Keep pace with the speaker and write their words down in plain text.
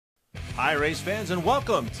Hi race fans, and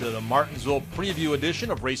welcome to the Martinsville preview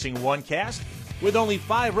edition of Racing One Cast. With only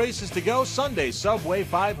 5 races to go, Sunday Subway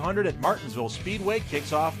 500 at Martinsville Speedway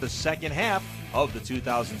kicks off the second half of the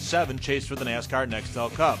 2007 Chase for the NASCAR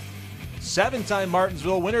Nextel Cup. 7-time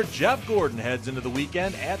Martinsville winner Jeff Gordon heads into the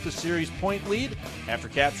weekend at the series point lead after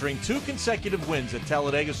capturing 2 consecutive wins at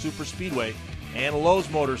Talladega Superspeedway and Lowe's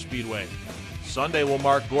Motor Speedway. Sunday will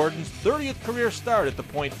mark Gordon's 30th career start at the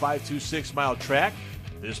 .526-mile track.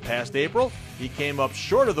 This past April, he came up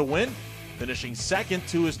short of the win, finishing second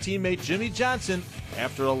to his teammate Jimmy Johnson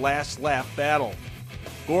after a last-lap battle.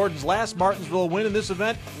 Gordon's last Martinsville win in this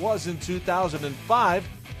event was in 2005,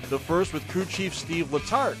 the first with crew chief Steve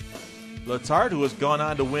Letarte. Letarte, who has gone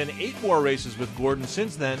on to win 8 more races with Gordon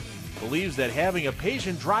since then, believes that having a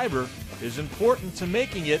patient driver is important to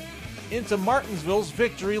making it into Martinsville's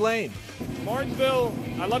victory lane. Martinsville,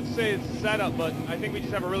 I'd love to say it's a setup, but I think we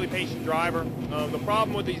just have a really patient driver. The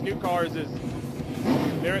problem with these new cars is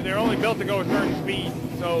they're only built to go a certain speed.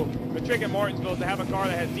 So the trick at Martinsville is to have a car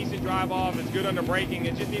that has decent drive off, it's good under braking,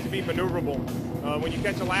 it just needs to be maneuverable. When you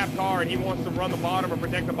catch a lap car and he wants to run the bottom or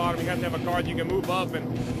protect the bottom, you have to have a car that you can move up,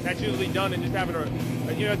 and that's usually done in just having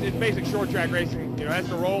it's basic short track racing. Has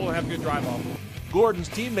to roll and have good drive off. Gordon's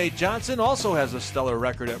teammate Johnson also has a stellar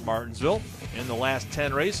record at Martinsville. In the last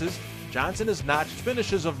 10 races, Johnson has notched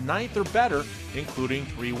finishes of 9th or better, including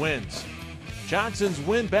 3 wins. Johnson's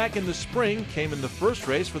win back in the spring came in the first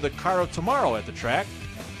race for the Car of Tomorrow at the track,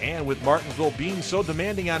 and with Martinsville being so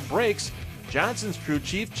demanding on brakes, Johnson's crew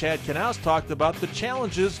chief Chad Knuas talked about the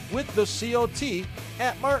challenges with the COT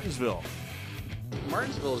at Martinsville.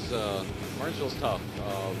 Martinsville's tough.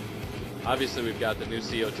 Obviously, we've got the new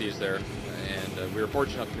COTs there, and we were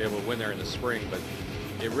fortunate enough to be able to win there in the spring, but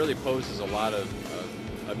it really poses a lot of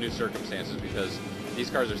new circumstances because these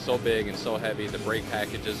cars are so big and so heavy. The brake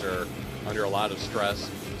packages are under a lot of stress,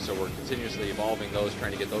 so we're continuously evolving those,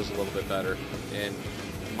 trying to get those a little bit better, and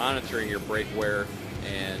monitoring your brake wear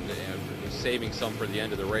and saving some for the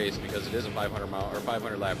end of the race, because it is a 500-mile or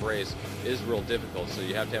 500-lap race, is real difficult. So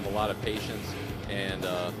you have to have a lot of patience and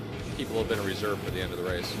keep a little bit of reserve for the end of the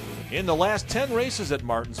race. In the last 10 races at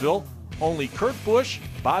Martinsville, only Kurt Busch,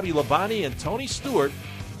 Bobby Labonte, and Tony Stewart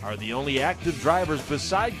are the only active drivers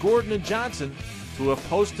beside Gordon and Johnson to have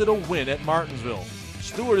posted a win at Martinsville.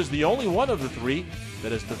 Stewart is the only one of the 3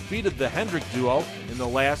 that has defeated the Hendrick duo in the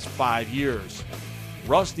last 5 years.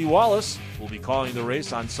 Rusty Wallace, who will be calling the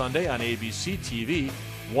race on Sunday on ABC TV,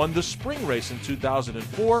 won the spring race in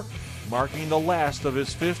 2004, marking the last of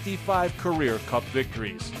his 55 career Cup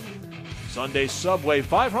victories. Sunday's Subway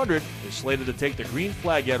 500 is slated to take the green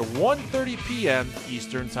flag at 1:30 p.m.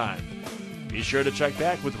 Eastern Time. Be sure to check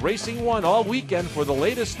back with Racing One all weekend for the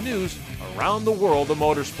latest news around the world of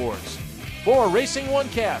motorsports. For Racing One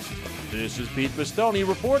Cast, this is Pete Pistone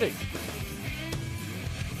reporting.